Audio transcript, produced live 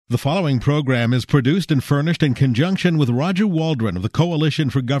The following program is produced and furnished in conjunction with Roger Waldron of the Coalition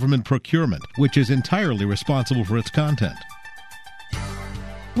for Government Procurement, which is entirely responsible for its content.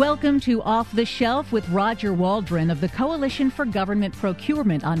 Welcome to Off the Shelf with Roger Waldron of the Coalition for Government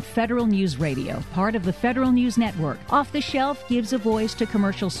Procurement on Federal News Radio, part of the Federal News Network. Off the Shelf gives a voice to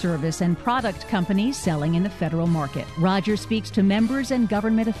commercial service and product companies selling in the federal market. Roger speaks to members and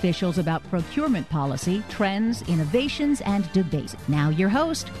government officials about procurement policy, trends, innovations, and debates. Now your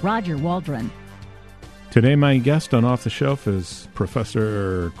host, Roger Waldron. Today my guest on Off the Shelf is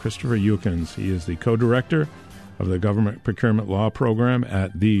Professor Christopher Yukins. He is the co-director of the Government Procurement Law Program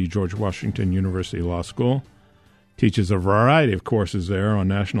at the George Washington University Law School. Teaches a variety of courses there on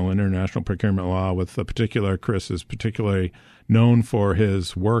national and international procurement law, with a particular, Chris is particularly known for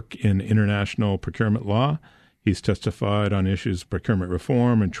his work in international procurement law. He's testified on issues of procurement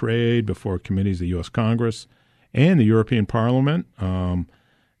reform and trade before committees of the U.S. Congress and the European Parliament. And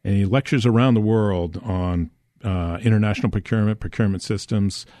he lectures around the world on international procurement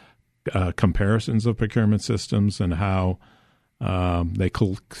systems, comparisons of procurement systems, and how they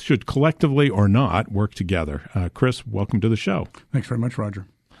should collectively or not work together. Chris, welcome to the show. Thanks very much, Roger.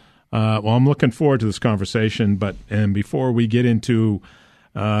 Well, I'm looking forward to this conversation, and before we get into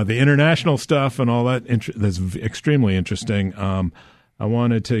the international stuff and all that that's extremely interesting, I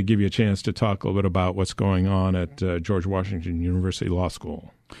wanted to give you a chance to talk a little bit about what's going on at George Washington University Law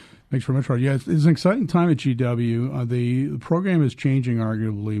School. Thanks very much, Roger. Yeah, it's an exciting time at GW. The program is changing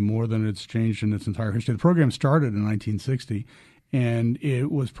arguably more than it's changed in its entire history. The program started in 1960, and it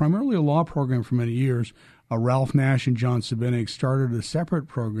was primarily a law program for many years. Ralph Nash and John Sabinek started a separate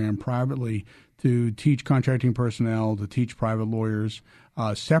program privately to teach contracting personnel, to teach private lawyers,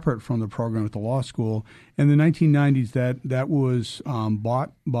 separate from the program at the law school. In the 1990s, that was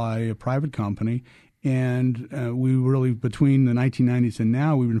bought by a private company. And we really, between the 1990s and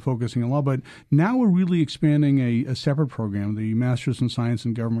now, we've been focusing on law. But now we're really expanding a separate program, the Master's in Science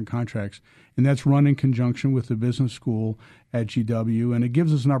and Government Contracts. And that's run in conjunction with the business school at GW. And it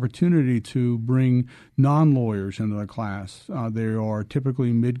gives us an opportunity to bring non-lawyers into the class. They are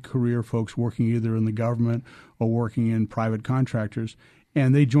typically mid-career folks working either in the government or working in private contractors.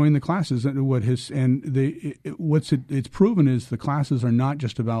 And they join the classes. It's proven is the classes are not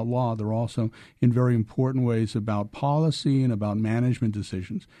just about law; they're also in very important ways about policy and about management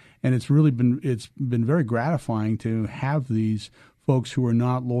decisions. And it's been very gratifying to have these folks who are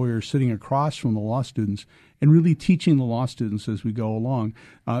not lawyers sitting across from the law students and really teaching the law students as we go along.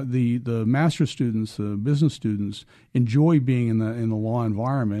 The master's students, the business students, enjoy being in the law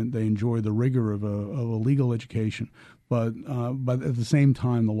environment. They enjoy the rigor of a legal education. But at the same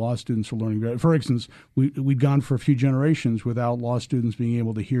time, the law students are learning. For instance, we'd gone for a few generations without law students being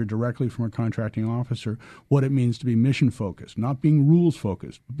able to hear directly from a contracting officer what it means to be mission-focused, not being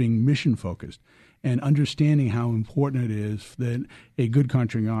rules-focused, but being mission-focused, and understanding how important it is that a good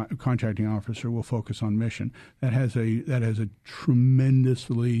contracting officer will focus on mission. That has a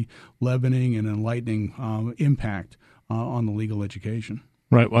tremendously leavening and enlightening impact on the legal education.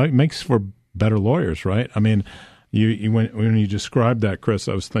 Right. Well, it makes for better lawyers, right? I mean, when you described that, Chris,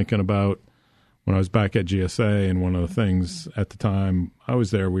 I was thinking about when I was back at GSA, and one of the things at the time I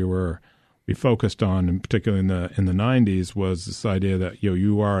was there, we focused on, and particularly in the 90s, was this idea that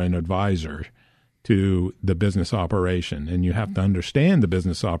you are an advisor to the business operation, and you have to understand the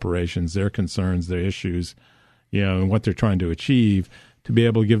business operations, their concerns, their issues, and what they're trying to achieve, to be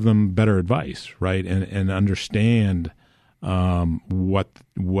able to give them better advice, right, and understand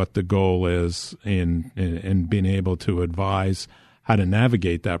what the goal is in being able to advise how to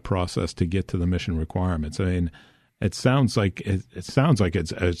navigate that process to get to the mission requirements. I mean, it sounds like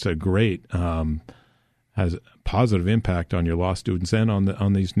it's a great has a positive impact on your law students and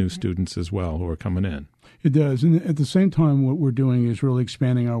on these new students as well who are coming in. It does, and at the same time, what we're doing is really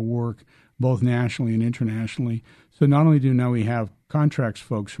expanding our work both nationally and internationally. So not only do now we have contracts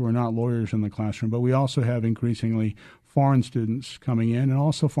folks who are not lawyers in the classroom, but we also have increasingly foreign students coming in, and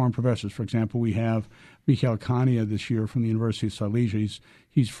also foreign professors. For example, we have Michał Kania this year from the University of Silesia.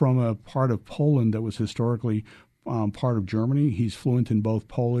 He's from a part of Poland that was historically part of Germany. He's fluent in both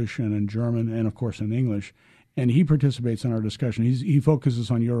Polish and in German, and of course in English. And he participates in our discussion. He focuses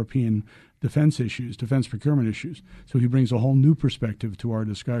on European defense issues, defense procurement issues. So he brings a whole new perspective to our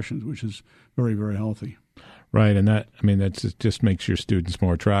discussions, which is very, very healthy. Right, and that just makes your students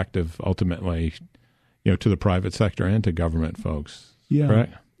more attractive ultimately, to the private sector and to government folks. Yeah.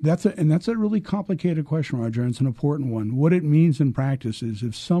 Correct? That's a really complicated question, Roger, and it's an important one. What it means in practice is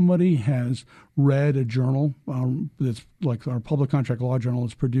if somebody has read a journal that's like our public contract law journal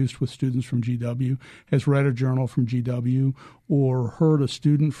is produced with students from GW, has read a journal from GW, or heard a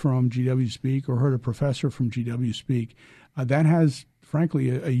student from GW speak, or heard a professor from GW speak, that has, frankly,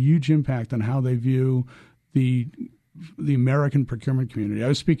 a huge impact on how they view the American procurement community. I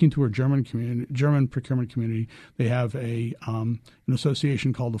was speaking to a German procurement community. They have an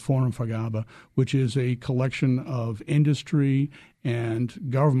association called the Forum-Vergabe, which is a collection of industry and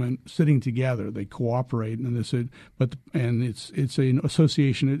government sitting together. They cooperate, and it's an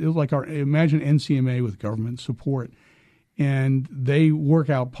association. It's like imagine NCMA with government support. And they work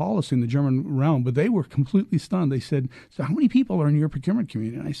out policy in the German realm, but they were completely stunned. They said, "So how many people are in your procurement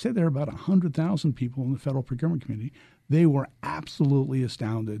community?" And I said, "There are about 100,000 people in the federal procurement community." They were absolutely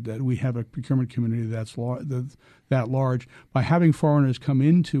astounded that we have a procurement community that large. By having foreigners come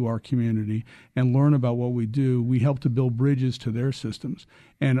into our community and learn about what we do, we help to build bridges to their systems.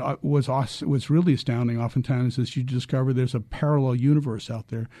 And what's really astounding oftentimes is you discover there's a parallel universe out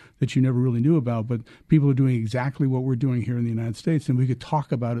there that you never really knew about, but people are doing exactly what we're doing here in the United States, and we could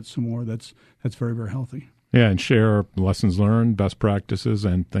talk about it some more. That's very, very healthy. Yeah, and share lessons learned, best practices,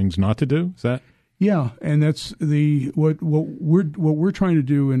 and things not to do. Is that? Yeah, and that's what we're trying to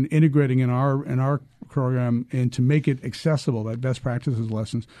do in integrating in our program, and to make it accessible, that best practices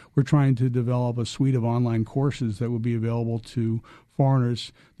lessons. We're trying to develop a suite of online courses that will be available to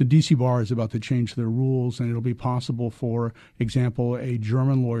foreigners. The DC Bar is about to change their rules, and it'll be possible, for example, a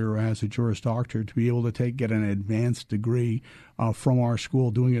German lawyer who has a Juris Doctor to be able to get an advanced degree from our school,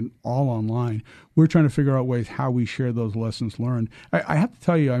 doing it all online. We're trying to figure out ways how we share those lessons learned. I have to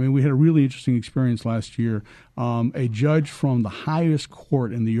tell you, I mean, we had a really interesting experience last year. A judge from the highest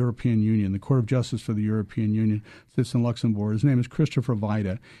court in the European Union, the Court of Justice for the European Union, sits in Luxembourg. His name is Christopher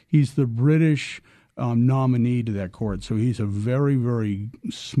Vida. He's the British nominee to that court. So he's a very, very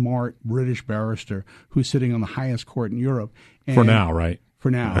smart British barrister who's sitting on the highest court in Europe. And for now, right? For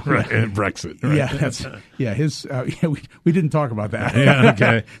now. Right. And Brexit. Right? We didn't talk about that. Yeah,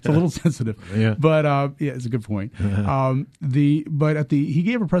 okay. It's a little sensitive. Yeah. But it's a good point. He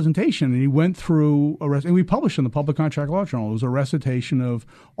gave a presentation, and he went through and we published in the Public Contract Law Journal. It was a recitation of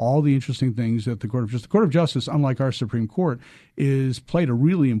all the interesting things that the Court of Justice, unlike our Supreme Court, played a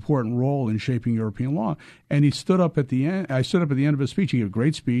really important role in shaping European law. And he stood up at the end. I stood up at the end of his speech. He gave a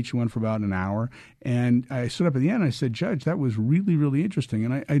great speech. He went for about an hour. And I stood up at the end, and I said, "Judge, that was really, really interesting."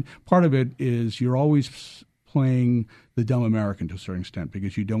 And I part of it is you're always playing the dumb American to a certain extent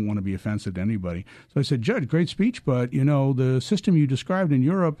because you don't want to be offensive to anybody. So I said, "Judge, great speech, but the system you described in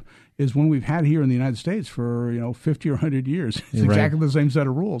Europe is one we've had here in the United States for 50 or 100 years. It's right. Exactly the same set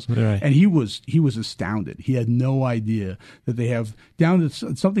of rules." Right. And he was astounded. He had no idea that they have down to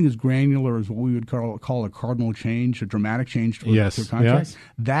something as granular as what we would call a cardinal change, a dramatic change to a contract. Yes.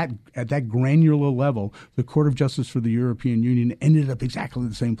 That at that granular level, the Court of Justice for the European Union ended up exactly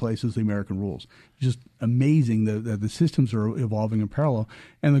the same place as the American rules. Just amazing that the systems are evolving in parallel.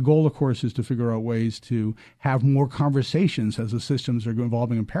 And the goal, of course, is to figure out ways to have more conversations as the systems are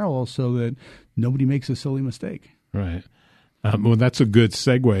evolving in parallel so that nobody makes a silly mistake. Right. Well, that's a good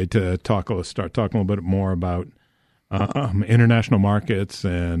segue to start talking a little bit more about international markets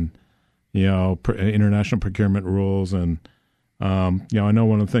and, international procurement rules. And, I know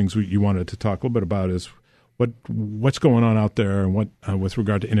one of the things you wanted to talk a little bit about is what's going on out there and what with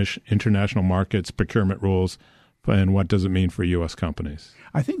regard to international markets, procurement rules, and what does it mean for U.S. companies?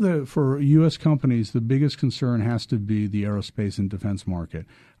 I think that for U.S. companies, the biggest concern has to be the aerospace and defense market.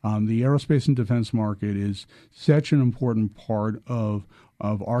 The aerospace and defense market is such an important part of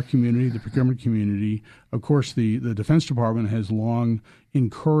our community, the procurement community. Of course, the Defense Department has long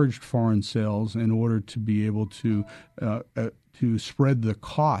encouraged foreign sales in order to be able to spread the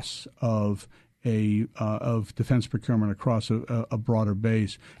costs of defense procurement across a broader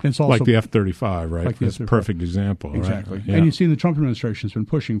base. And it's also like the F-35, right? Like That's a perfect example. Exactly. Right? Yeah. And you see the Trump administration has been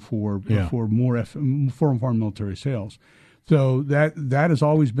pushing for more foreign military sales. So that has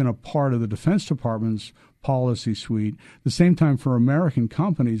always been a part of the Defense Department's policy suite. At the same time, for American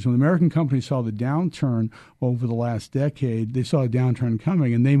companies, when American companies saw the downturn over the last decade, they saw a downturn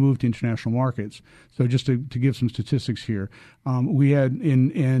coming, and they moved to international markets. So just to give some statistics here, we had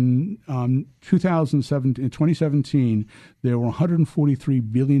in 2017, there were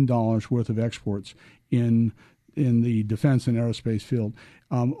 $143 billion worth of exports in the defense and aerospace field.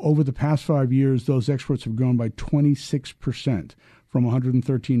 Over the past 5 years, those exports have grown by 26%, from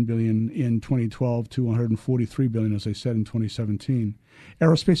 $113 billion in 2012 to $143 billion, as I said, in 2017.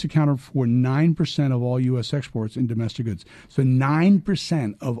 Aerospace accounted for 9% of all U.S. exports in domestic goods. So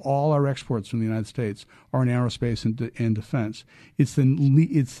 9% of all our exports from the United States are in aerospace and defense. It's the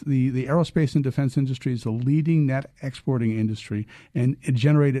aerospace and defense industry is the leading net exporting industry, and it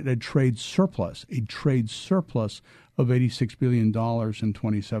generated a trade surplus of $86 billion in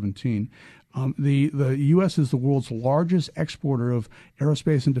 2017. The U.S. is the world's largest exporter of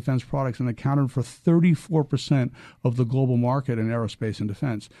aerospace and defense products and accounted for 34% of the global market in aerospace and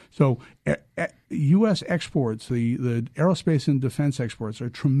defense. So U.S. exports, the aerospace and defense exports, are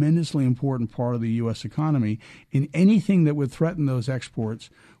a tremendously important part of the U.S. economy, and anything that would threaten those exports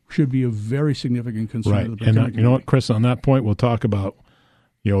should be a very significant concern. Right. To the procurement And you know what, Chris, on that point, we'll talk about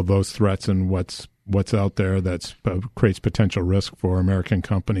those threats and what's out there that creates potential risk for American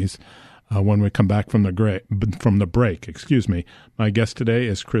companies. When we come back from the break. Excuse me. My guest today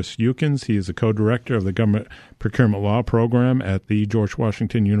is Chris Yukins. He is the co-director of the Government Procurement Law Program at the George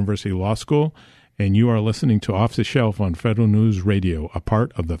Washington University Law School, and you are listening to Off the Shelf on Federal News Radio, a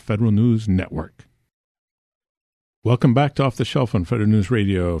part of the Federal News Network. Welcome back to Off the Shelf on Federal News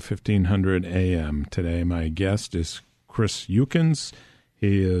Radio, 1500 AM. Today, my guest is Chris Yukins.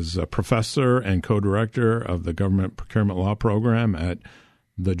 He is a professor and co-director of the Government Procurement Law Program at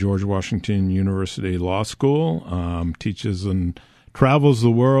the George Washington University Law School, teaches and travels the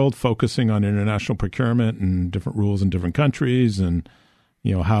world, focusing on international procurement and different rules in different countries, and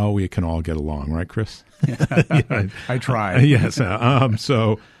how we can all get along, right, Chris? Yeah, I try. Yes.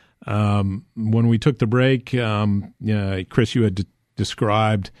 So when we took the break, Chris, you had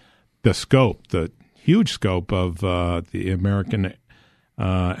described the huge scope of the American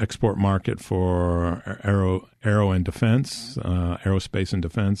export market for aero and defense, aerospace and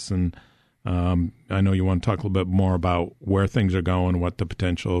defense, and I know you want to talk a little bit more about where things are going, what the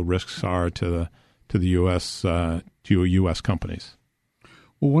potential risks are to the U.S. To U.S. companies.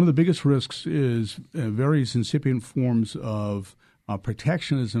 Well, one of the biggest risks is various incipient forms of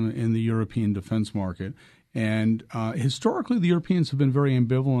protectionism in the European defense market, and historically, the Europeans have been very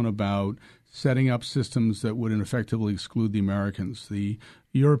ambivalent about setting up systems that would effectively exclude the Americans. The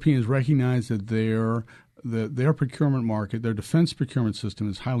Europeans recognize that their procurement market, their defense procurement system,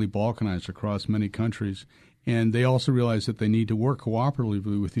 is highly balkanized across many countries, and they also realize that they need to work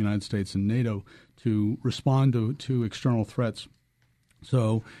cooperatively with the United States and NATO to respond to external threats.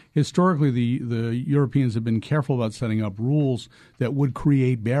 So historically, the Europeans have been careful about setting up rules that would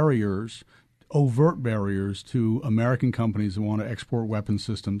create overt barriers to American companies that want to export weapon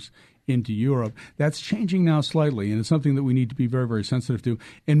systems into Europe. That's changing now slightly, and it's something that we need to be very, very sensitive to.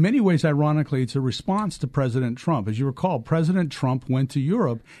 In many ways, ironically, it's a response to President Trump. As you recall, President Trump went to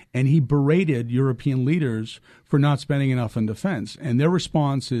Europe, and he berated European leaders for not spending enough on defense. And their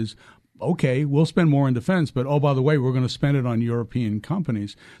response is, okay, we'll spend more in defense, but, oh, by the way, we're going to spend it on European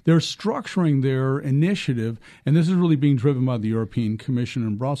companies. They're structuring their initiative, and this is really being driven by the European Commission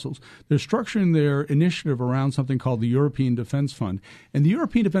in Brussels. They're structuring their initiative around something called the European Defense Fund. And the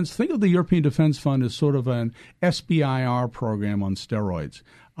European Defense, think of the European Defense Fund as sort of an SBIR program on steroids.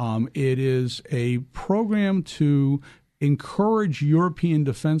 It is a program to encourage European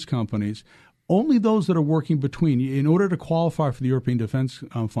defense companies, only those that are working between, in order to qualify for the European Defense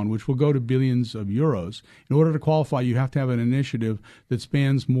Fund, which will go to billions of euros, in order to qualify, you have to have an initiative that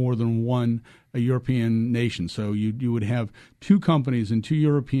spans more than one European nation. So you would have two companies in two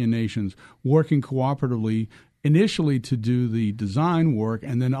European nations working cooperatively, initially to do the design work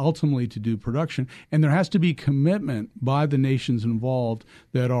and then ultimately to do production. And there has to be commitment by the nations involved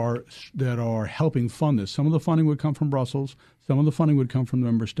that are helping fund this. Some of the funding would come from Brussels. Some of the funding would come from the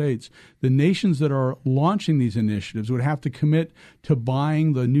member states. The nations that are launching these initiatives would have to commit to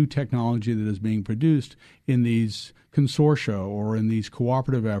buying the new technology that is being produced in these consortia or in these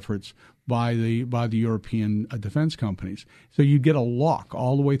cooperative efforts by the European defense companies. So you'd get a lock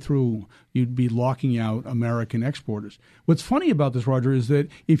all the way through. You'd be locking out American exporters. What's funny about this, Roger, is that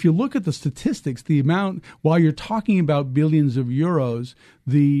if you look at the statistics, the amount, while you're talking about billions of euros,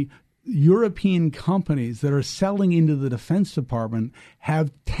 the European companies that are selling into the Defense Department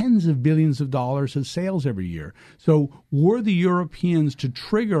have tens of billions of dollars of sales every year. So were the Europeans to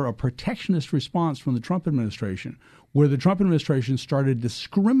trigger a protectionist response from the Trump administration, where the Trump administration started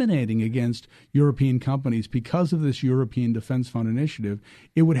discriminating against European companies because of this European Defense Fund initiative,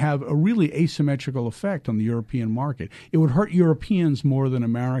 it would have a really asymmetrical effect on the European market. It would hurt Europeans more than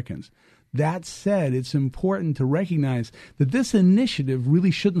Americans. That said, it's important to recognize that this initiative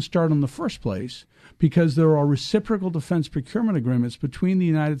really shouldn't start in the first place, because there are reciprocal defense procurement agreements between the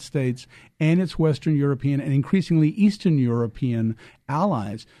United States and its Western European and increasingly Eastern European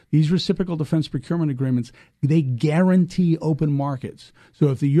allies. These reciprocal defense procurement agreements, they guarantee open markets. So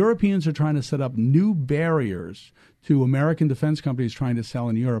if the Europeans are trying to set up new barriers to American defense companies trying to sell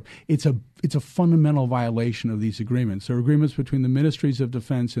in Europe, it's a fundamental violation of these agreements. There are agreements between the ministries of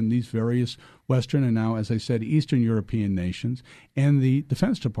defense in these various Western and now, as I said, Eastern European nations and the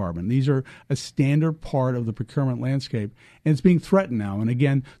Defense Department. These are a standard part of the procurement landscape, and it's being threatened now. And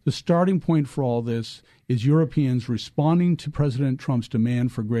again, the starting point for all this is Europeans responding to President Trump's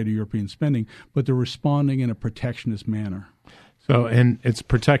demand for greater European spending, but they're responding in a protectionist manner. So, and it's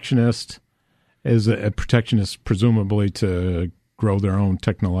protectionist. Is a protectionist presumably to grow their own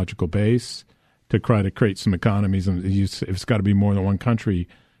technological base, to try to create some economies, and if it's got to be more than one country,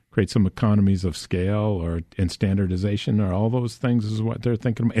 create some economies of scale or in standardization, or all those things is what they're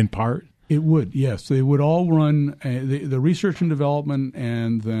thinking in part? It would, yes. They would all run, the research and development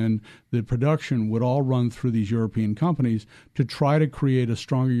and then the production would all run through these European companies to try to create a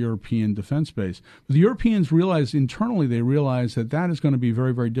stronger European defense base. But the Europeans internally realize that that is going to be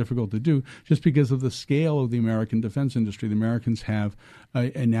very, very difficult to do just because of the scale of the American defense industry. The Americans have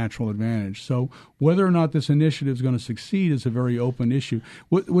a natural advantage. So whether or not this initiative is going to succeed is a very open issue.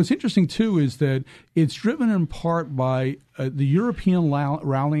 What's interesting, too, is that it's driven in part by the European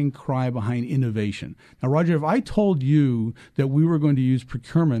rallying cry behind innovation. Now, Roger, if I told you that we were going to use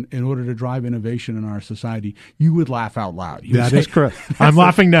procurement in order to drive innovation in our society, you would laugh out loud. That is correct. I'm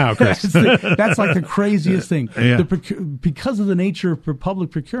laughing now, Chris. That's like the craziest thing. Yeah. Because of the nature of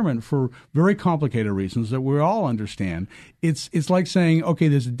public procurement, for very complicated reasons that we all understand, it's like saying, okay,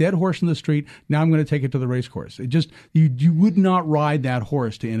 there's a dead horse in the street, now I'm going to take it to the race course. It just you would not ride that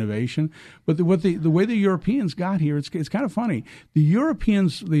horse to innovation. But the way the Europeans got here, it's kind of funny. The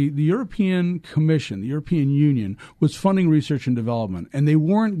Europeans, the European Commission, the European Union was funding research and development, and they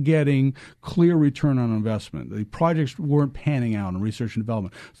weren't getting clear return on investment. The projects weren't panning out in research and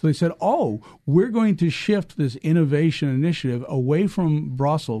development. So they said, we're going to shift this innovation initiative away from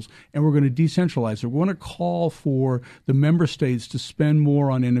Brussels, and we're going to decentralize it. We're going to call for the member states to spend more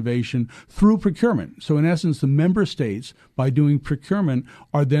on innovation through procurement. So in essence, the member states, by doing procurement,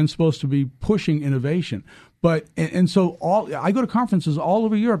 are then supposed to be pushing innovation. But and so I go to conferences all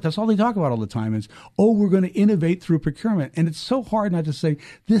over Europe. That's all they talk about all the time is, we're going to innovate through procurement. And it's so hard not to say,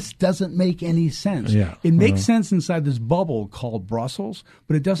 this doesn't make any sense. Yeah. It makes sense inside this bubble called Brussels,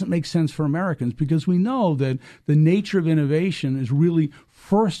 but it doesn't make sense for Americans because we know that the nature of innovation is really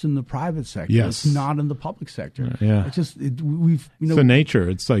first in the private sector. Yes. It's not in the public sector. Yeah. It's just, it's the nature.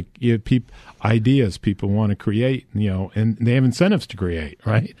 It's like ideas people want to create, and they have incentives to create,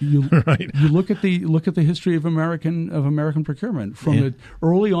 right? Right. You look at the history of American procurement. From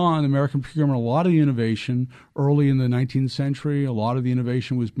early on, American procurement, a lot of the innovation early in the 19th century, a lot of the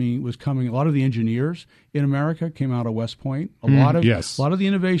innovation was coming. A lot of the engineers in America came out of West Point. A lot of the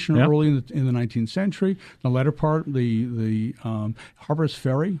innovation early in the 19th century. The latter part, the Harper's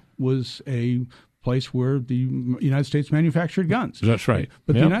Ferry was a place where the United States manufactured guns. That's right.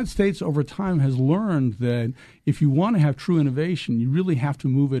 But the United States over time has learned that if you want to have true innovation, you really have to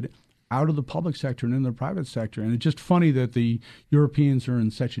move it out of the public sector and into the private sector. And it's just funny that the Europeans are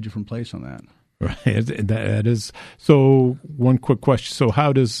in such a different place on that. Right. That is. So one quick question. So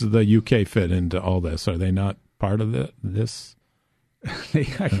how does the UK fit into all this? Are they not part of this?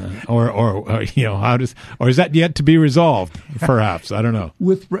 Or how does, or is that yet to be resolved? Perhaps, I don't know.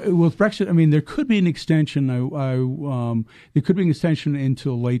 With Brexit, I mean, there could be an extension. There could be an extension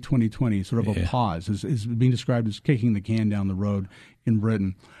into late 2020, sort of a pause, is being described as kicking the can down the road in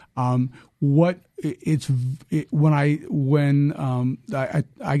Britain. I got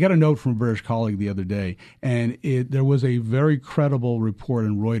a note from a British colleague the other day, and there was a very credible report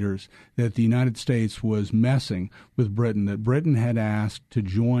in Reuters that the United States was messing with Britain, that Britain had asked to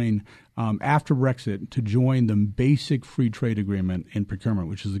join, after Brexit, to join the basic free trade agreement in procurement,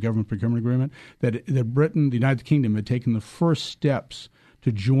 which is the Government Procurement Agreement, that Britain, the United Kingdom, had taken the first steps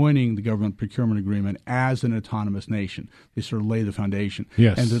to joining the Government Procurement Agreement as an autonomous nation. They sort of lay the foundation.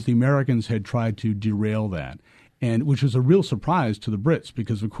 Yes. And that the Americans had tried to derail that, and which was a real surprise to the Brits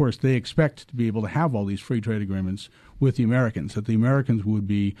because, of course, they expect to be able to have all these free trade agreements with the Americans, that the Americans would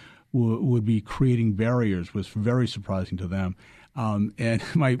be would be creating barriers was very surprising to them. And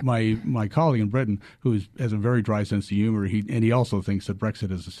my colleague in Britain, who has a very dry sense of humor, he also thinks that Brexit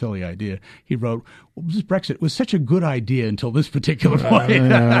is a silly idea. He wrote, well, this Brexit was such a good idea until this particular point.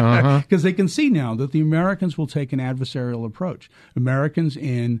 Because they can see now that the Americans will take an adversarial approach. Americans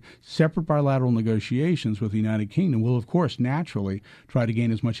in separate bilateral negotiations with the United Kingdom will, of course, naturally try to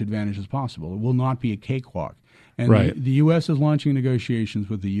gain as much advantage as possible. It will not be a cakewalk. And the U.S. is launching negotiations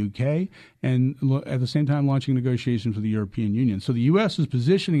with the U.K. and at the same time launching negotiations with the European Union. So the U.S. is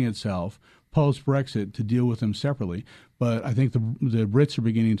positioning itself post-Brexit to deal with them separately. But I think the Brits are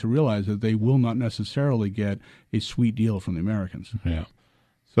beginning to realize that they will not necessarily get a sweet deal from the Americans. Yeah.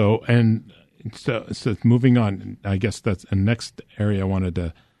 So moving on, I guess that's the next area I wanted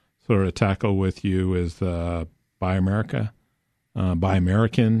to sort of tackle with you is the Buy American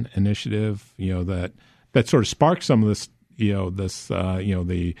initiative, that sort of sparked some of this,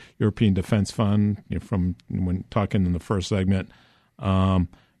 the European Defense Fund, from when talking in the first segment,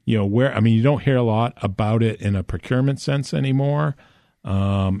 you don't hear a lot about it in a procurement sense anymore.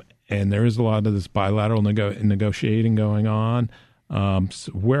 And there is a lot of this bilateral negotiating going on.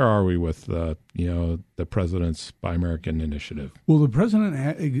 So where are we with the president's Buy American initiative? Well, the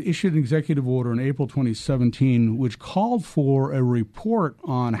president issued an executive order in April 2017, which called for a report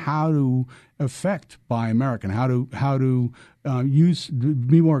on how to affect Buy American, how to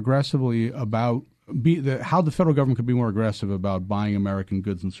be more aggressively about how the federal government could be more aggressive about buying American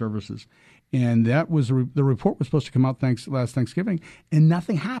goods and services. And that was the report was supposed to come out last Thanksgiving, and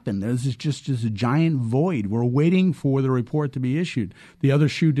nothing happened. There's just a giant void. We're waiting for the report to be issued. The other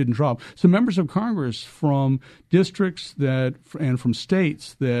shoe didn't drop. So members of Congress from districts and from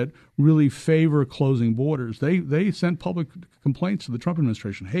states that really favor closing borders, they sent public complaints to the Trump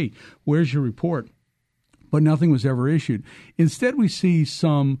administration. Hey, where's your report? But nothing was ever issued. Instead, we see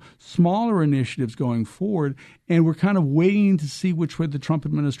some smaller initiatives going forward, and we're kind of waiting to see which way the Trump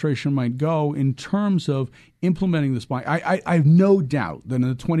administration might go in terms of implementing this buy. I have no doubt that in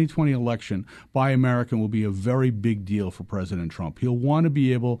the 2020 election, Buy American will be a very big deal for President Trump. He'll want to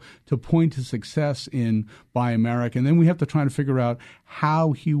be able to point to success in Buy American, and then we have to try to figure out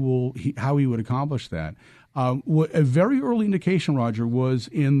how he would accomplish that. A very early indication, Roger, was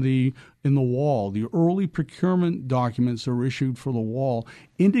in the wall. The early procurement documents that were issued for the wall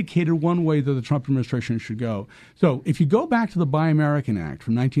indicated one way that the Trump administration should go. So if you go back to the Buy American Act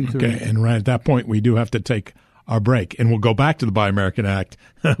from 1930. Okay, and right at that point, we do have to take our break, and we'll go back to the Buy American Act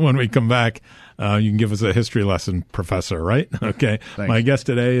when we come back. You can give us a history lesson, Professor, right? Okay. Thanks. My guest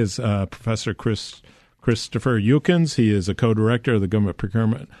today is Professor Christopher Yukins. He is a co-director of the Government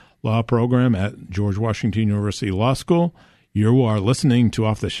Procurement Law Program at George Washington University Law School. You are listening to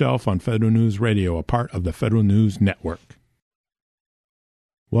Off the Shelf on Federal News Radio, a part of the Federal News Network.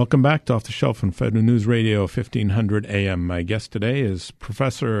 Welcome back to Off the Shelf on Federal News Radio, 1500 AM. My guest today is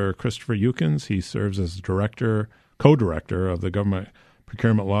Professor Christopher Yukins. He serves as co-director of the Government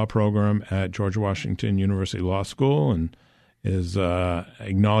Procurement Law Program at George Washington University Law School, and is an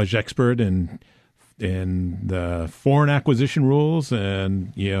acknowledged expert in the foreign acquisition rules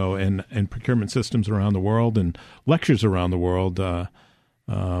and procurement systems around the world, and lectures around the world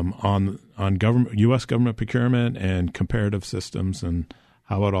on U.S. government procurement and comparative systems and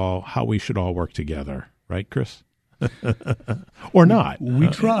how we should all work together, right, Chris? Or not? We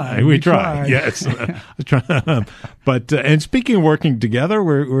try. We try. Yes. But and speaking of working together,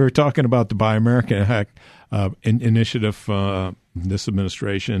 we're talking about the Buy American Act initiative. This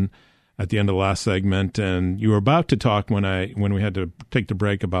administration. At the end of the last segment, and you were about to talk when we had to take the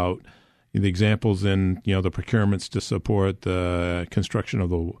break about the examples in the procurements to support the construction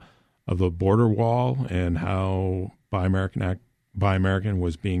of the border wall and how Buy American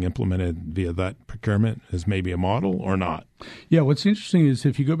was being implemented via that procurement as maybe a model or not. Yeah, what's interesting is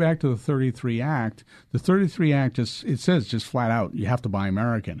if you go back to the 33 Act, the 33 Act says just flat out you have to buy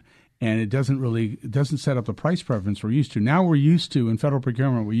American. And it doesn't set up the price preference we're used to. Now we're used to, in federal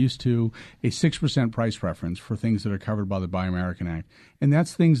procurement, we're used to a 6% price preference for things that are covered by the Buy American Act. And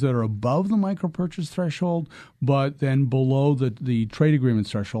that's things that are above the micro-purchase threshold, but then below the trade agreement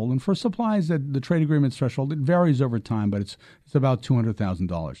threshold. And for supplies, that the trade agreement threshold, it varies over time, but it's about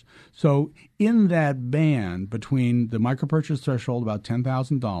 $200,000. So in that band between the micro-purchase threshold, about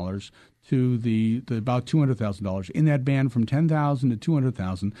 $10,000, to the about $200,000. In that band from $10,000 to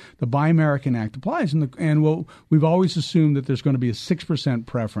 $200,000, the Buy American Act applies, and we've always assumed that there's going to be a 6%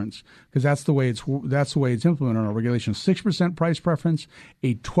 preference because that's the way it's implemented in our regulations. 6% price preference,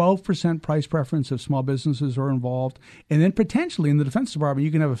 a 12% price preference if small businesses are involved, and then potentially in the Defense Department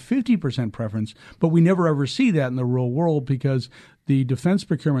you can have a 50% preference, but we never ever see that in the real world because the defense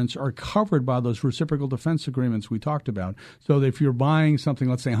procurements are covered by those reciprocal defense agreements we talked about. So that if you're buying something,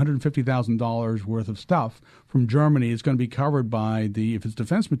 let's say $150,000 worth of stuff from Germany, it's going to be covered by if it's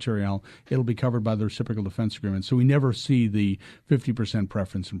defense material, it'll be covered by the reciprocal defense agreement. So we never see the 50%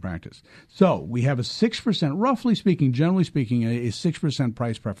 preference in practice. So we have a 6%, roughly speaking, generally speaking, a 6%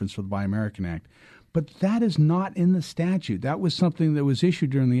 price preference for the Buy American Act. But that is not in the statute. That was something that was issued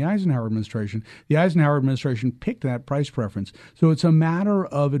during the Eisenhower administration. The Eisenhower administration picked that price preference. So it's a matter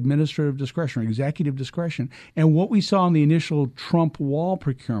of administrative discretion or executive discretion. And what we saw in the initial Trump wall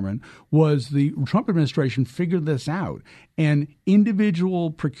procurement was the Trump administration figured this out. And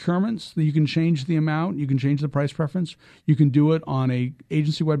individual procurements, you can change the amount, you can change the price preference, you can do it on a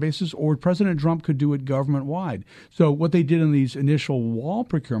agency-wide basis, or President Trump could do it government-wide. So what they did in these initial wall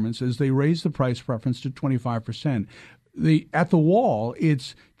procurements is they raised the price preference to 25%. At the wall,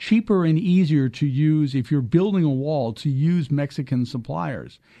 it's cheaper and easier to use, if you're building a wall, to use Mexican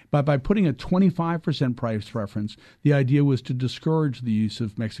suppliers. But by putting a 25% price preference, the idea was to discourage the use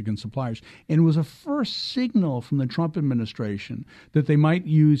of Mexican suppliers. And it was a first signal from the Trump administration that they might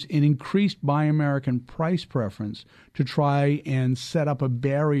use an increased Buy American price preference to try and set up a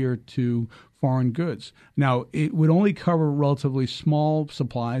barrier to foreign goods. Now, it would only cover relatively small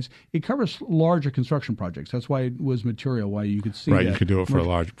supplies. It covers larger construction projects. That's why it was material, why you could see right, that. You could do it for a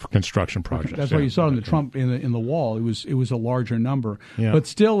large construction project. That's why you saw in the Trump, in the wall, it was a larger number. Yeah. But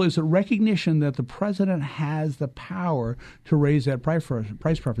still, is a recognition that the president has the power to raise that price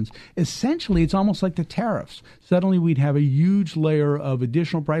preference. Essentially, it's almost like the tariffs. Suddenly, we'd have a huge layer of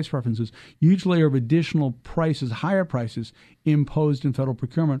additional price preferences, huge layer of additional prices, higher prices imposed in federal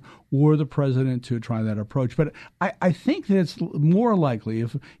procurement, were the president to try that approach. But I think that it's more likely,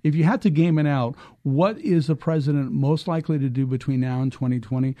 if you had to game it out, what is the president most likely to do between now and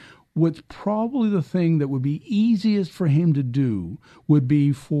 2020? What's probably the thing that would be easiest for him to do would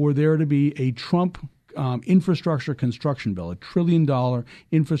be for there to be a Trump infrastructure construction bill, $1 trillion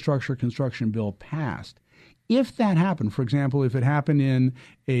infrastructure construction bill passed. If that happened, for example, if it happened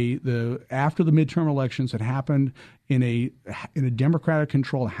after the midterm elections, it happened in a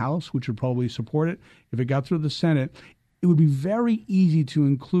Democratic-controlled House, which would probably support it. If it got through the Senate, it would be very easy to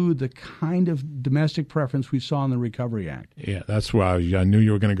include the kind of domestic preference we saw in the Recovery Act. Yeah, that's why I knew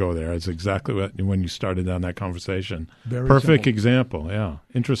you were going to go there. It's exactly when you started down that conversation. Very perfect simple example. Yeah,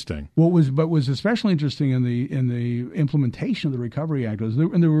 interesting. What was especially interesting in the implementation of the Recovery Act was there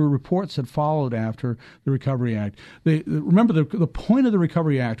were reports that followed after the Recovery Act. Remember, the point of the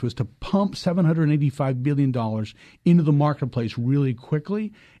Recovery Act was to pump $785 billion into the marketplace really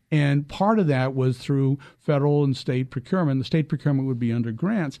quickly. And part of that was through federal and state procurement. The state procurement would be under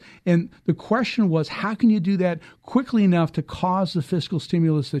grants. And the question was, how can you do that quickly enough to cause the fiscal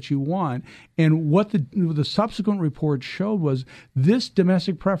stimulus that you want? And what the subsequent report showed was this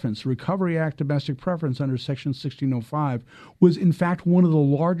domestic preference, Recovery Act domestic preference under Section 1605, was in fact one of the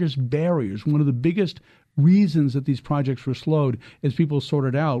largest barriers, one of the biggest reasons that these projects were slowed as people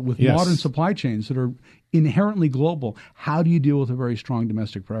sorted out with modern supply chains that are inherently global. How do you deal with a very strong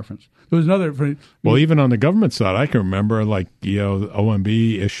domestic preference? There was another. Well, even on the government side, I can remember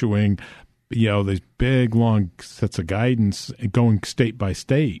OMB issuing, these big long sets of guidance going state by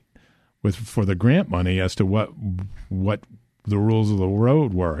state for the grant money as to what the rules of the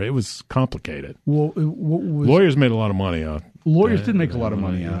road were. It was complicated. Well, lawyers made a lot of money out. Lawyers did make a lot of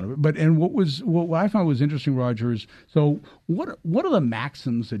money out of it. But what I found was interesting, Roger, is what are the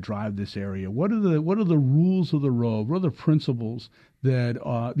maxims that drive this area? What are the rules of the road? What are the principles that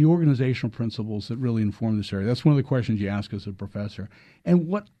the organizational principles that really inform this area? That's one of the questions you ask as a professor. And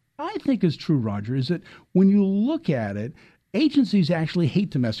what I think is true, Roger, is that when you look at it, agencies actually hate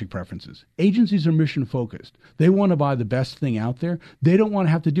domestic preferences. Agencies are mission-focused. They want to buy the best thing out there. They don't want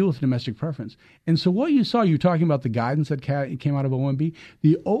to have to deal with domestic preference. And so what you saw, you're talking about the guidance that came out of OMB.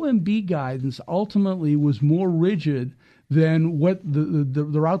 The OMB guidance ultimately was more rigid than what the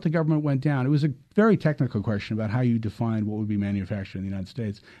route the government went down. It was a very technical question about how you define what would be manufactured in the United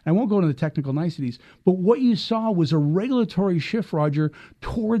States. And I won't go into the technical niceties, but what you saw was a regulatory shift, Roger,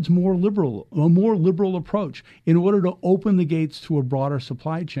 towards a more liberal approach in order to open the gates to a broader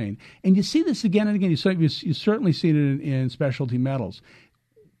supply chain. And you see this again and again. You certainly see it in specialty metals.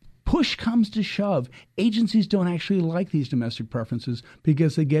 Push comes to shove, agencies don't actually like these domestic preferences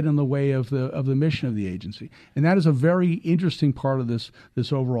because they get in the way of the mission of the agency. And that is a very interesting part of this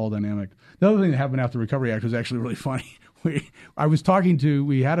overall dynamic. The other thing that happened after the Recovery Act was actually really funny.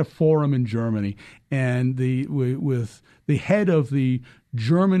 We had a forum in Germany, and they the head of the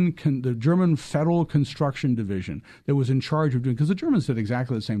German Federal Construction Division that was in charge of doing, because the Germans did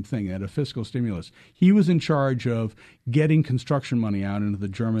exactly the same thing. They had a fiscal stimulus. He was in charge of getting construction money out into the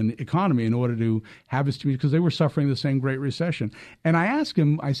German economy in order to have a stimulus, because they were suffering the same Great Recession. And I asked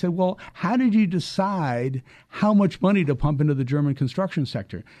him, I said, well, how did you decide how much money to pump into the German construction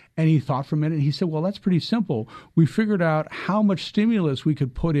sector? And he thought for a minute. He said, well, that's pretty simple. We figured out how much stimulus we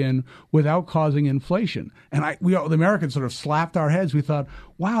could put in without causing inflation. And the Americans sort of slapped our heads. We thought,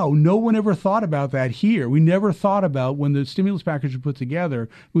 wow, no one ever thought about that here. We never thought about when the stimulus package was put together. It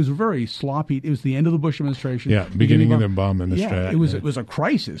was very sloppy. It was the end of the Bush administration. Yeah, beginning of the Obama administration. Yeah, it was a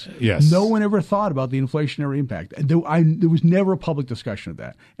crisis. Yes. No one ever thought about the inflationary impact. There was never a public discussion of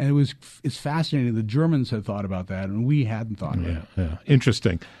that. And it's fascinating. The Germans had thought about that, and we hadn't thought about it. Yeah,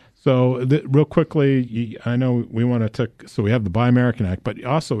 interesting. So real quickly, I know we want to so we have the Buy American Act, but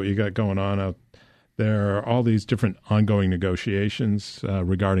also what you got going on out there are all these different ongoing negotiations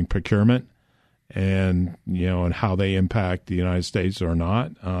regarding procurement and, and how they impact the United States or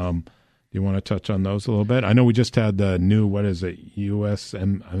not. Do you want to touch on those a little bit? I know we just had the new, USMCA?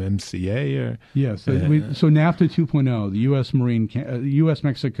 Yes. So NAFTA 2.0, the U.S.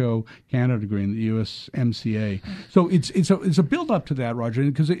 Canada agreement, the USMCA. So it's a build up to that, Roger,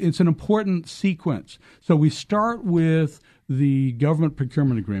 because it's an important sequence. So we start with the Government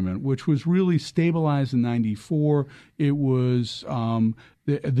Procurement Agreement, which was really stabilized in 1994. It was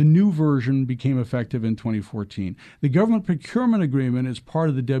the new version became effective in 2014. The Government Procurement Agreement is part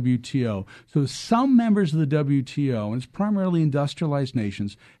of the WTO. So some members of the WTO, and it's primarily industrialized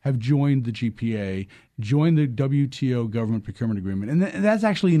nations, have joined the GPA, joined the WTO Government Procurement Agreement. And that's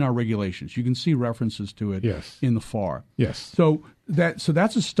actually in our regulations. You can see references to it in the FAR. Yes. So that's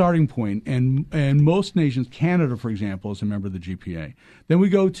a starting point, and most nations, Canada, for example, is a member of the GPA. Then we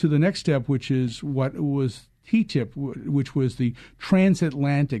go to the next step, which is what was TTIP, which was the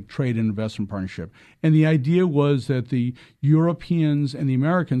Transatlantic Trade and Investment Partnership. And the idea was that the Europeans and the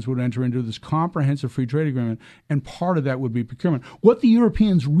Americans would enter into this comprehensive free trade agreement, and part of that would be procurement. What the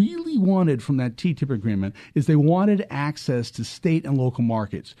Europeans really wanted from that TTIP agreement is they wanted access to state and local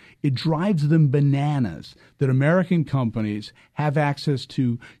markets. It drives them bananas that American companies have access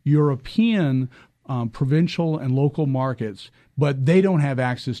to European provincial and local markets, but they don't have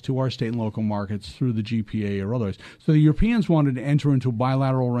access to our state and local markets through the GPA or otherwise. So the Europeans wanted to enter into a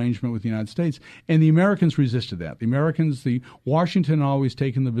bilateral arrangement with the United States, and the Americans resisted that. Washington always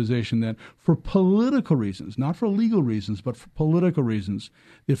taken the position that for political reasons, not for legal reasons, but for political reasons,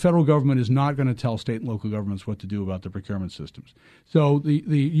 the federal government is not going to tell state and local governments what to do about the procurement systems. So the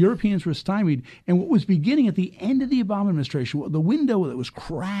Europeans were stymied, and what was beginning at the end of the Obama administration, the window that was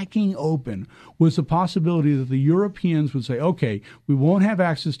cracking open, was the possibility that the Europeans would say, okay, we won't have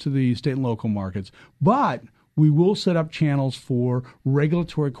access to the state and local markets, but we will set up channels for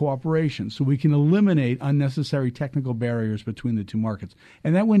regulatory cooperation so we can eliminate unnecessary technical barriers between the two markets.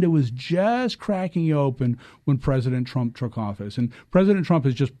 And that window was just cracking open when President Trump took office. And President Trump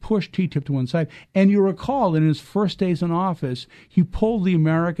has just pushed TTIP to one side. And you recall that in his first days in office, he pulled the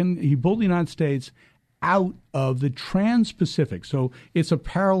United States out of the Trans-Pacific. So it's a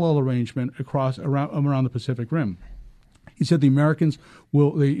parallel arrangement around the Pacific Rim. He said the Americans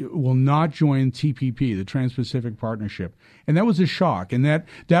will not join TPP, the Trans-Pacific Partnership. And that was a shock. And that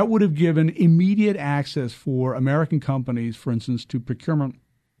would have given immediate access for American companies, for instance, to procurement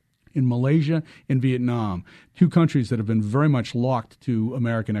in Malaysia and Vietnam, two countries that have been very much locked to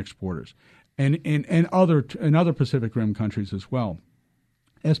American exporters, and other Pacific Rim countries as well.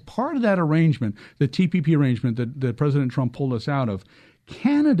 As part of that arrangement, the TPP arrangement that President Trump pulled us out of,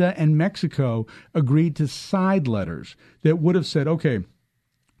 Canada and Mexico agreed to side letters that would have said, okay,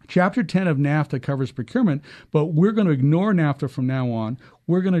 Chapter 10 of NAFTA covers procurement, but we're going to ignore NAFTA from now on.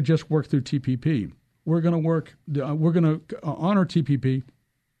 We're going to just work through TPP. We're going to honor TPP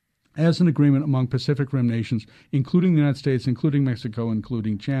as an agreement among Pacific Rim nations, including the United States, including Mexico,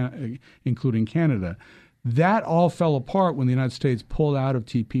 including Canada. That all fell apart when the United States pulled out of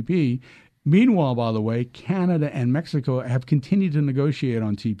TPP. Meanwhile, by the way, Canada and Mexico have continued to negotiate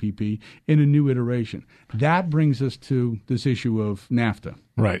on TPP in a new iteration. That brings us to this issue of NAFTA.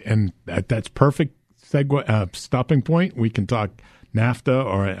 Right, and that's perfect stopping point. We can talk NAFTA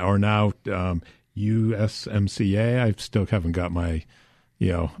or now USMCA. I still haven't got my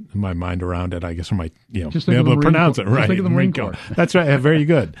mind around it, I guess, or my, be able to pronounce it right. Think of the Marine Corps. That's right. Very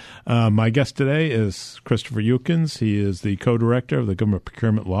good. My guest today is Christopher Yukins. He is the co-director of the Government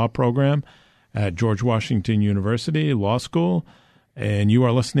Procurement Law Program at George Washington University Law School. And you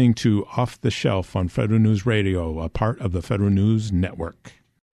are listening to Off the Shelf on Federal News Radio, a part of the Federal News Network.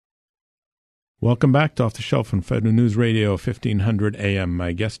 Welcome back to Off the Shelf on Federal News Radio 1500 AM.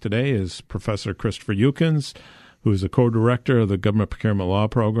 My guest today is Professor Christopher Yukins, who is the co-director of the Government Procurement Law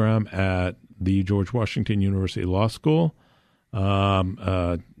Program at the George Washington University Law School.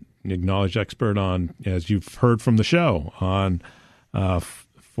 An acknowledged expert on, as you've heard from the show, on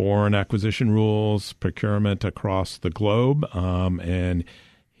foreign acquisition rules, procurement across the globe, and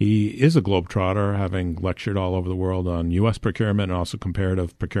he is a globetrotter, having lectured all over the world on U.S. procurement and also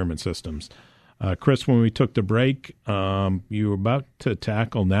comparative procurement systems. Chris, when we took the break, you were about to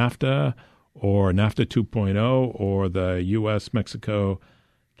tackle NAFTA or NAFTA 2.0 or the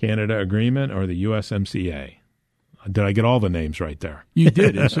U.S.-Mexico-Canada agreement or the USMCA. Did I get all the names right there? You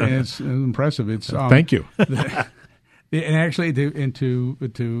did. It's impressive. Thank you. And actually, President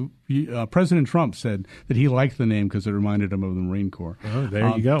Trump said that he liked the name because it reminded him of the Marine Corps. Oh, there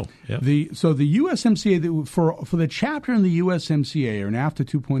you go. Yep. So the USMCA, for the chapter in the USMCA or NAFTA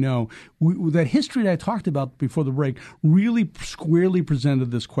 2.0, that history that I talked about before the break really squarely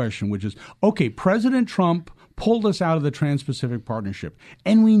presented this question, which is, okay, President Trump pulled us out of the Trans-Pacific Partnership.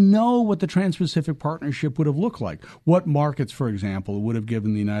 And we know what the Trans-Pacific Partnership would have looked like. What markets, for example, would have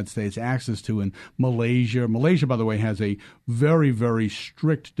given the United States access to in Malaysia. Malaysia, by the way, has a very, very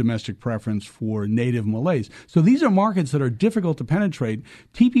strict domestic preference for native Malays. So these are markets that are difficult to penetrate.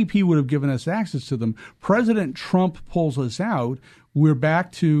 TPP would have given us access to them. President Trump pulls us out. We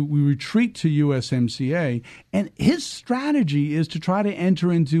retreat to USMCA, and his strategy is to try to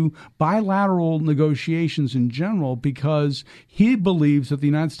enter into bilateral negotiations in general because he believes that the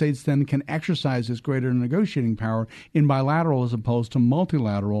United States then can exercise its greater negotiating power in bilateral as opposed to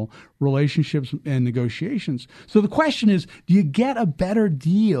multilateral relationships and negotiations. So the question is, do you get a better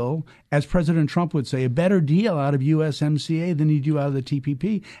deal, as President Trump would say, a better deal out of USMCA than you do out of the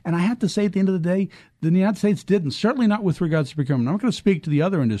TPP? And I have to say, at the end of the day, the United States didn't, certainly not with regards to procurement. I'm not going to speak to the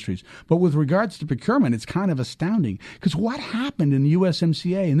other industries, but with regards to procurement, it's kind of astounding. Because what happened in the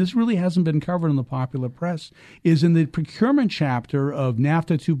USMCA, and this really hasn't been covered in the popular press, is in the procurement chapter of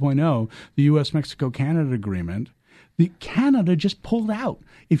NAFTA 2.0, the U.S.-Mexico-Canada agreement, Canada just pulled out.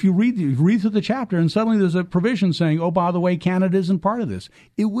 If you read through the chapter, and suddenly there's a provision saying, "Oh, by the way, Canada isn't part of this."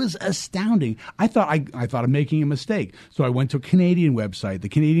 It was astounding. I thought of making a mistake, so I went to a Canadian website. The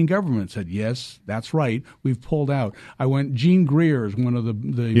Canadian government said, "Yes, that's right. We've pulled out." I went. Jean Greer is one of the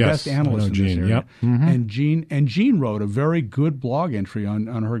best analysts in this area, yep. Mm-hmm. and Jean wrote a very good blog entry on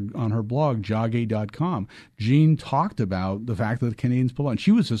her blog jogay.com. Jean talked about the fact that the Canadians pulled out. And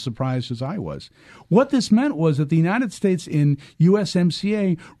she was as surprised as I was. What this meant was that the United States in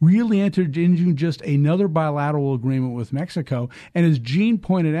USMCA really entered into just another bilateral agreement with Mexico. And as Jean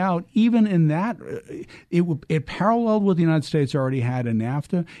pointed out, even in that, it paralleled what the United States already had in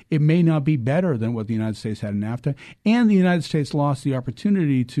NAFTA. It may not be better than what the United States had in NAFTA. And the United States lost the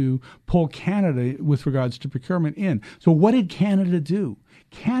opportunity to pull Canada with regards to procurement in. So what did Canada do?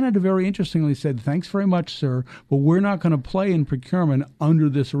 Canada very interestingly said, "Thanks very much, sir, but we're not going to play in procurement under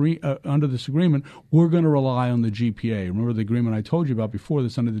this agreement. We're going to rely on the GPA." Remember the agreement I told you about before,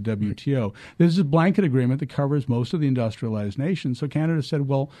 that's under the WTO. This is a blanket agreement that covers most of the industrialized nations. So Canada said,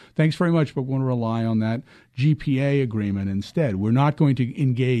 "Well, thanks very much, but we're going to rely on that GPA agreement instead. We're not going to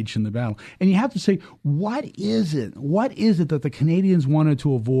engage in the battle." And you have to say, what is it? What is it that the Canadians wanted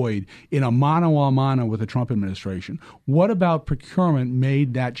to avoid in a mano a mano with the Trump administration? What about procurement made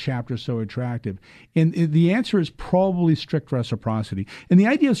that chapter so attractive? And the answer is probably strict reciprocity. And the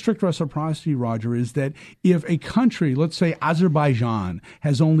idea of strict reciprocity, Roger, is that if a country, let's say Azerbaijan,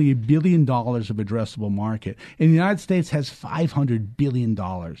 has only $1 billion of addressable market, and the United States has $500 billion,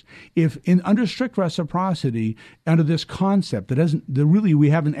 under strict reciprocity, under this concept that really we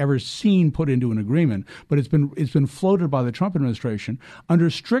haven't ever seen put into an agreement, but it's been floated by the Trump administration, under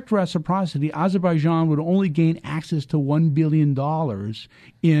strict reciprocity, Azerbaijan would only gain access to $1 billion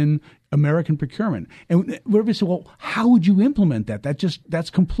in American procurement. And everybody said, "Well, how would you implement that? That's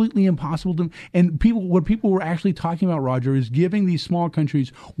completely impossible to." And what people were actually talking about, Roger, is giving these small countries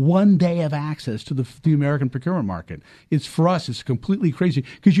 1 day of access to the American procurement market. For us, it's completely crazy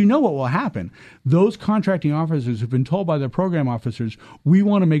because you know what will happen. Those contracting officers have been told by their program officers, "We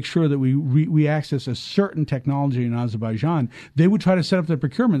want to make sure that we access a certain technology in Azerbaijan." They would try to set up their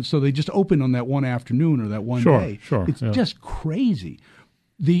procurement so they just open on that one afternoon or that one day. Sure. It's just crazy.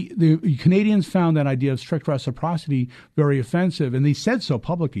 the Canadians found that idea of strict reciprocity very offensive, and they said so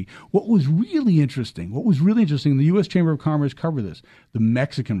publicly. What was really interesting, the U.S. Chamber of Commerce covered this, the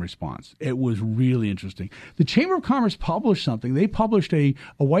Mexican response. It was really interesting. The Chamber of Commerce published something. They published a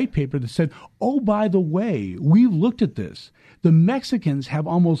white paper that said, oh, by the way, we've looked at this. The Mexicans have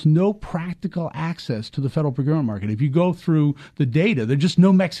almost no practical access to the federal procurement market. If you go through the data, there are just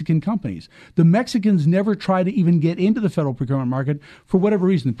no Mexican companies. The Mexicans never try to even get into the federal procurement market for whatever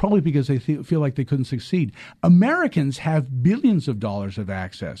reason, probably because they feel like they couldn't succeed. Americans have billions of dollars of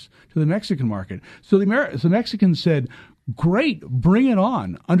access to the Mexican market. So the Mexicans said, great, bring it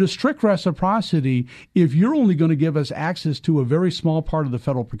on. Under strict reciprocity, if you're only going to give us access to a very small part of the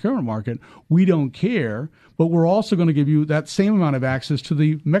federal procurement market, we don't care, but we're also going to give you that same amount of access to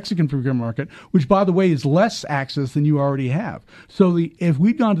the Mexican procurement market, which, by the way, is less access than you already have. So if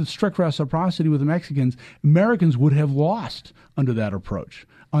we'd gone to strict reciprocity with the Mexicans, Americans would have lost under that approach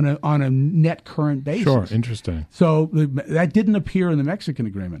on a net current basis. Sure, interesting. So that didn't appear in the Mexican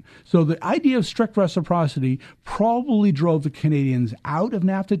agreement. So the idea of strict reciprocity probably drove the Canadians out of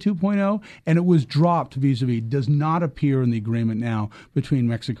NAFTA 2.0, and it was dropped vis-a-vis. Does not appear in the agreement now between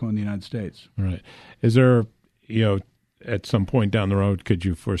Mexico and the United States. All right. Is there, at some point down the road, could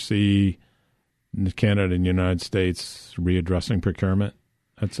you foresee Canada and the United States readdressing procurement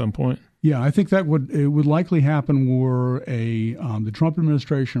at some point? Yeah, I think it would likely happen were the Trump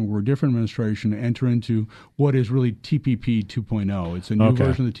administration or a different administration enter into what is really TPP 2.0. It's a new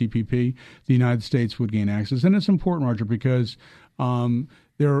version of the TPP. The United States would gain access, and it's important, Roger, because as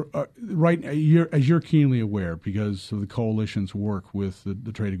you're keenly aware, because of the coalition's work with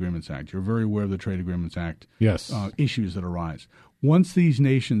the Trade Agreements Act, you're very aware of the Trade Agreements Act issues that arise. Once these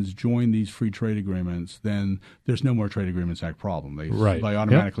nations join these free trade agreements, then there's no more Trade Agreements Act problem. They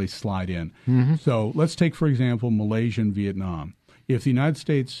automatically slide in. Mm-hmm. So let's take, for example, Malaysia and Vietnam. If the United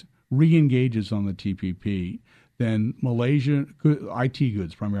States re-engages on the TPP, then Malaysia, IT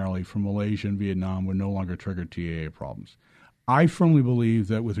goods primarily from Malaysia and Vietnam would no longer trigger TAA problems. I firmly believe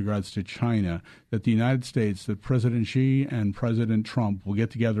that with regards to China, that the United States, that President Xi and President Trump will get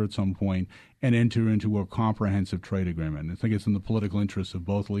together at some point and enter into a comprehensive trade agreement. I think it's in the political interests of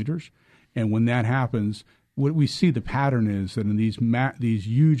both leaders. And when that happens, what we see the pattern is that in these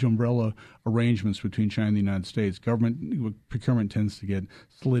huge umbrella arrangements between China and the United States, government procurement tends to get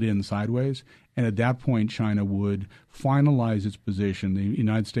slid in sideways. And at that point, China would finalize its position. The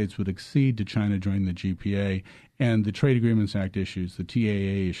United States would accede to China joining the GPA. And the Trade Agreements Act issues, the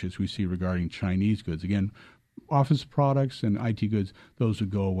TAA issues we see regarding Chinese goods, again, office products and IT goods, those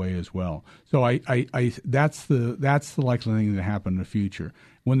would go away as well. So that's the likely thing to happen in the future.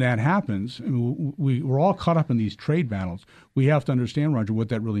 When that happens, we're all caught up in these trade battles. We have to understand, Roger, what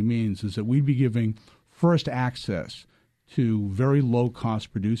that really means is that we'd be giving first access to very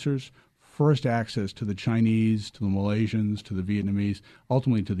low-cost producers, first access to the Chinese, to the Malaysians, to the Vietnamese,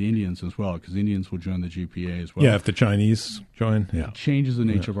 ultimately to the Indians as well, because the Indians will join the GPA as well. Yeah, if the Chinese join, It changes the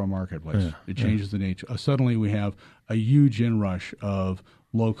nature of our marketplace. Yeah. It changes the nature. Suddenly we have a huge inrush of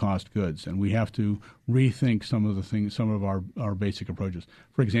low-cost goods, and we have to rethink some of our basic approaches.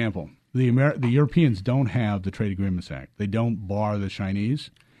 For example, the Europeans don't have the Trade Agreements Act. They don't bar the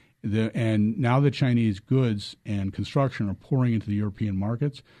Chinese. And now the Chinese goods and construction are pouring into the European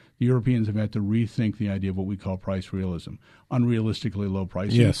markets. The Europeans have had to rethink the idea of what we call price realism, unrealistically low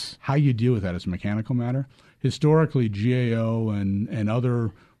pricing. Yes. How you deal with that is a mechanical matter. Historically, GAO and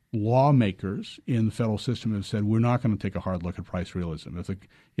other lawmakers in the federal system have said we're not going to take a hard look at price realism.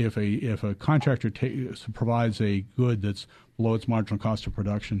 If a contractor provides a good that's below its marginal cost of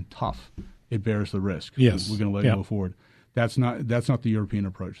production, tough. It bears the risk. Yes. We're going to let it go forward. That's not the European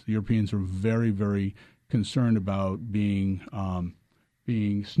approach. The Europeans are very, very concerned about being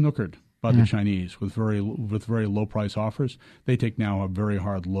snookered by the Chinese with very low price offers. They take now a very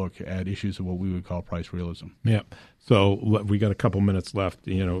hard look at issues of what we would call price realism. Yeah. So we got a couple minutes left.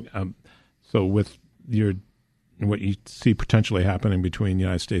 So with what you see potentially happening between the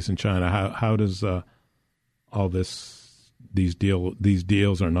United States and China, how does all these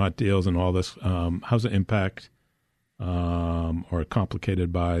deals or not deals and all this how's it impact or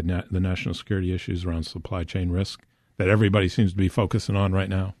complicated by the national security issues around supply chain risk that everybody seems to be focusing on right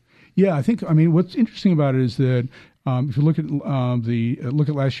now? Yeah, what's interesting about it is that if you look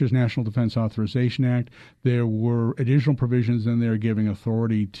at last year's National Defense Authorization Act, there were additional provisions in there giving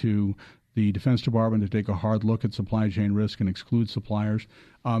authority to the Defense Department to take a hard look at supply chain risk and exclude suppliers.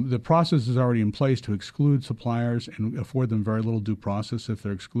 The process is already in place to exclude suppliers and afford them very little due process if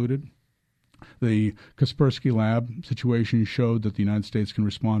they're excluded. The Kaspersky Lab situation showed that the United States can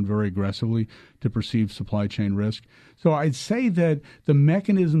respond very aggressively to perceived supply chain risk. So I'd say that the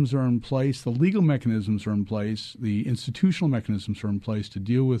mechanisms are in place, the legal mechanisms are in place, the institutional mechanisms are in place to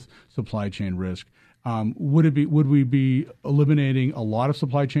deal with supply chain risk. Would we be eliminating a lot of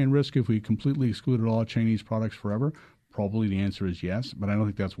supply chain risk if we completely excluded all Chinese products forever? Probably the answer is yes, but I don't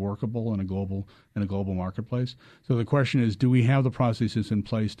think that's workable in a global marketplace. So the question is, do we have the processes in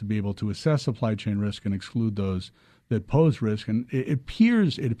place to be able to assess supply chain risk and exclude those that pose risk? And it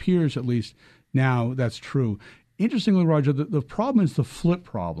appears at least now that's true. Interestingly, Roger, the problem is the flip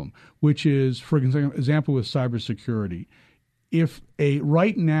problem, which is, for example, with cybersecurity. If a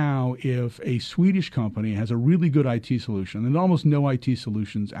Swedish company has a really good IT solution, and almost no IT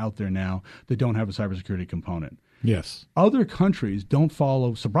solutions out there now that don't have a cybersecurity component. Yes. Other countries don't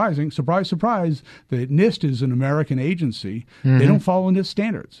follow, surprise, that NIST is an American agency. Mm-hmm. They don't follow NIST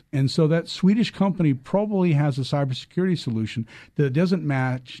standards. And so that Swedish company probably has a cybersecurity solution that doesn't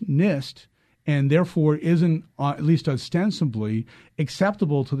match NIST and therefore isn't, at least ostensibly,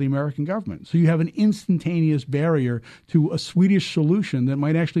 acceptable to the American government. So you have an instantaneous barrier to a Swedish solution that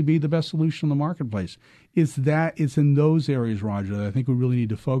might actually be the best solution in the marketplace. It's in those areas, Roger, that I think we really need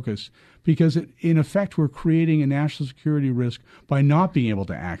to focus, because in effect we're creating a national security risk by not being able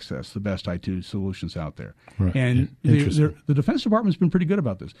to access the best IT solutions out there. Right. And the Defense Department's been pretty good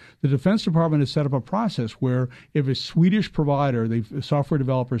about this. The Defense Department has set up a process where if a Swedish provider, a software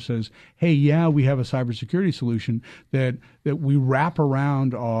developer says, hey, yeah, we have a cybersecurity solution that we wrap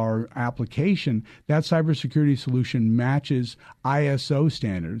around our application, that cybersecurity solution matches ISO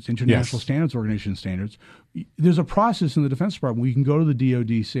standards, International Standards Organization standards. There's a process in the Defense Department where you can go to the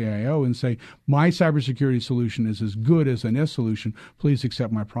DoD CIO and say, my cybersecurity solution is as good as a NIST solution. Please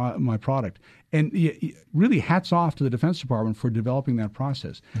accept my product. And really, hats off to the Defense Department for developing that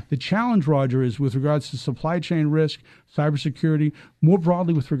process. The challenge, Roger, is with regards to supply chain risk, cybersecurity, more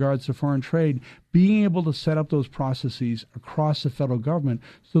broadly with regards to foreign trade, being able to set up those processes across the federal government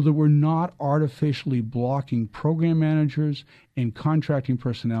so that we're not artificially blocking program managers and contracting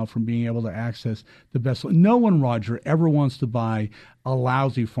personnel from being able to access the best. No one, Roger, ever wants to buy a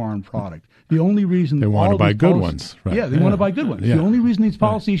lousy foreign product. The only reason they want to buy good ones. Right. Yeah, they want to buy good ones. Yeah. The only reason these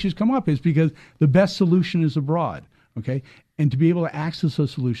policy issues come up is because the best solution is abroad. Okay, and to be able to access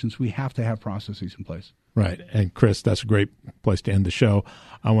those solutions, we have to have processes in place. Right. And Chris, that's a great place to end the show.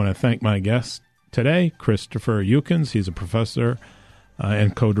 I want to thank my guest today, Christopher Yukins. He's a professor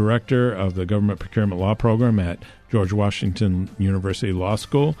and co-director of the Government Procurement Law Program at George Washington University Law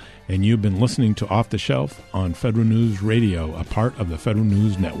School. And you've been listening to Off the Shelf on Federal News Radio, a part of the Federal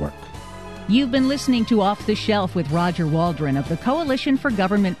News Network. You've been listening to Off the Shelf with Roger Waldron of the Coalition for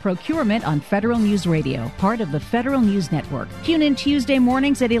Government Procurement on Federal News Radio, part of the Federal News Network. Tune in Tuesday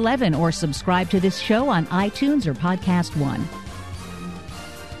mornings at 11 or subscribe to this show on iTunes or Podcast One.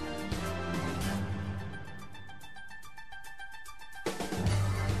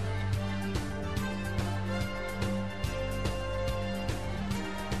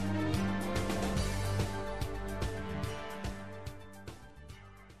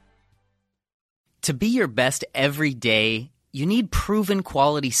 To be your best every day, you need proven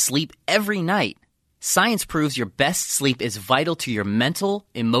quality sleep every night. Science proves your best sleep is vital to your mental,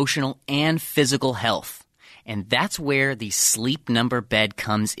 emotional, and physical health. And that's where the Sleep Number bed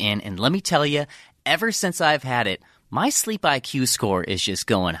comes in. And let me tell you, ever since I've had it, my sleep IQ score is just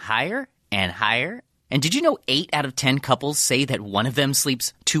going higher and higher. And did you know 8 out of 10 couples say that one of them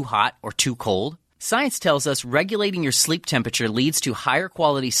sleeps too hot or too cold? Science tells us regulating your sleep temperature leads to higher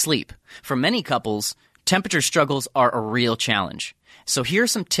quality sleep. For many couples, temperature struggles are a real challenge. So here are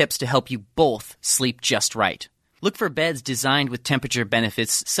some tips to help you both sleep just right. Look for beds designed with temperature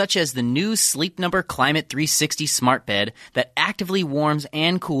benefits, such as the new Sleep Number Climate 360 Smart Bed that actively warms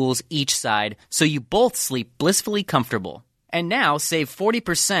and cools each side so you both sleep blissfully comfortable. And now save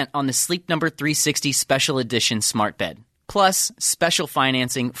 40% on the Sleep Number 360 Special Edition Smart Bed, plus special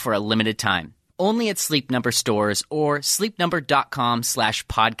financing for a limited time. Only at Sleep Number stores or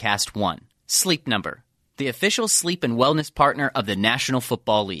sleepnumber.com/podcast1. Sleep Number, the official sleep and wellness partner of the National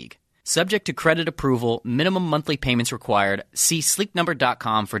Football League. Subject to credit approval, minimum monthly payments required. See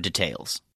sleepnumber.com for details.